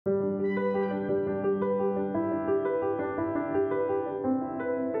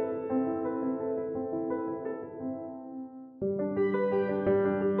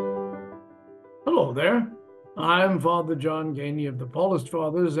Hello there. I'm Father John Geaney of the Paulist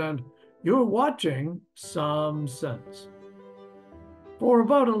Fathers, and you're watching Some Sense. For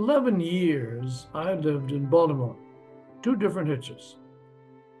about 11 years, I lived in Baltimore, 2 different hitches.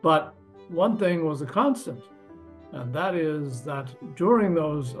 But one thing was a constant, and that is that during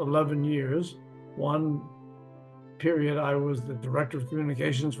those 11 years, one period I was the Director of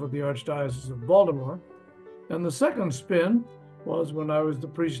Communications for the Archdiocese of Baltimore, and the second spin was when I was the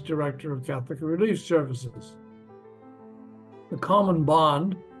Priest Director of Catholic Relief Services. The common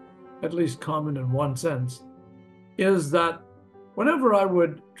bond, at least common in one sense, is that whenever I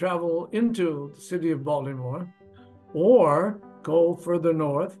would travel into the city of Baltimore or go further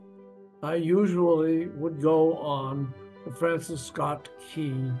north, I usually would go on the Francis Scott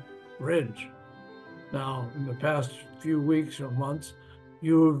Key Bridge. Now, in the past few weeks or months,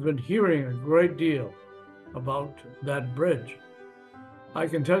 you've been hearing a great deal about that bridge. I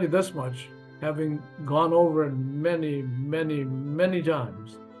can tell you this much, having gone over it many, many, many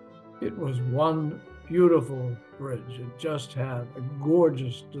times, it was one beautiful bridge. It just had a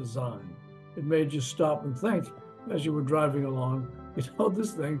gorgeous design. It made you stop and think as you were driving along,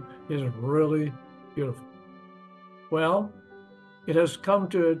 this thing is really beautiful. Well, it has come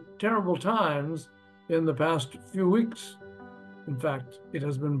to terrible times in the past few weeks. In fact, it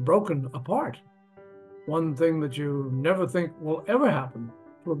has been broken apart. One thing that you never think will ever happen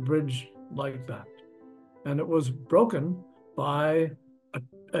to a bridge like that. And it was broken by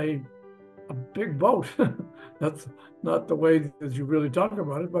a big boat. That's not the way that you really talk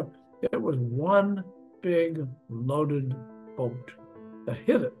about it, but it was one big loaded boat that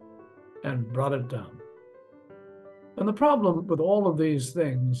hit it and brought it down. And the problem with all of these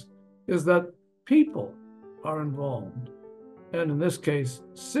things is that people are involved. And in this case,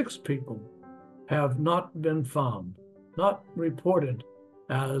 6 people have not been found, not reported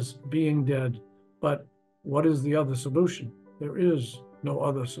as being dead. But what is the other solution? There is no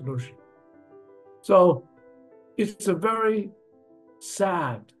other solution. So it's a very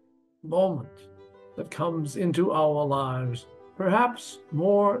sad moment that comes into our lives, perhaps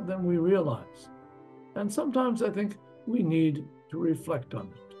more than we realize. And sometimes I think we need to reflect on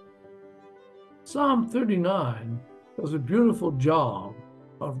it. Psalm 39 does a beautiful job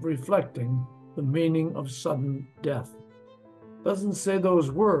of reflecting the meaning of sudden death. Doesn't say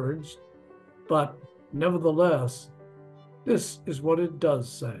those words, but nevertheless, this is what it does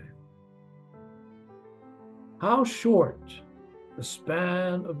say. How short the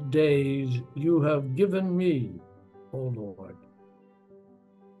span of days you have given me, O Lord.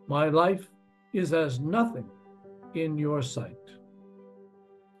 My life is as nothing in your sight.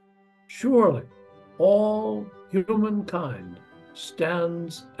 Surely all humankind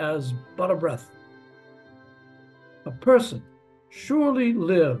stands as but a breath. A person surely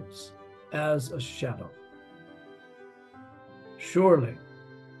lives as a shadow. Surely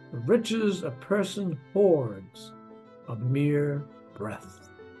the riches a person hoards a mere breath.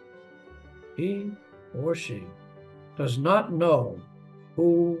 He or she does not know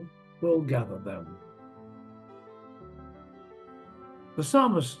who will gather them. The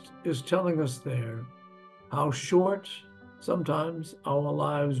psalmist is telling us there how short sometimes our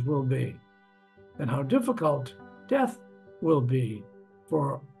lives will be, and how difficult death will be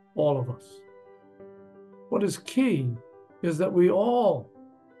for all of us. What is key is that we all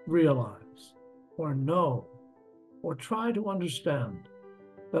realize or know or try to understand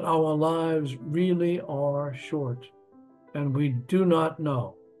that our lives really are short, and we do not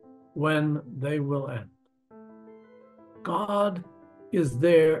know when they will end. God is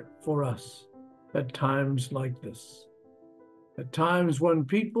there for us at times like this, at times when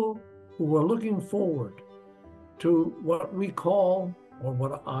people who are looking forward to what we call, or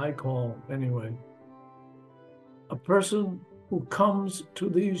what I call anyway, a person who comes to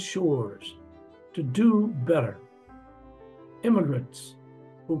these shores to do better. Immigrants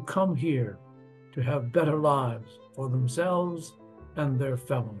who come here to have better lives for themselves and their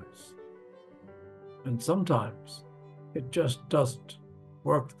families. And sometimes it just doesn't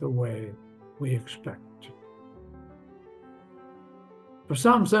work the way we expect. For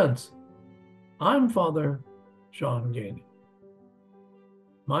Some Sense, I'm Father John Geaney.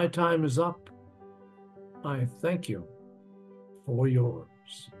 My time is up. I thank you for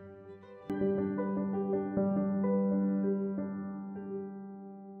yours.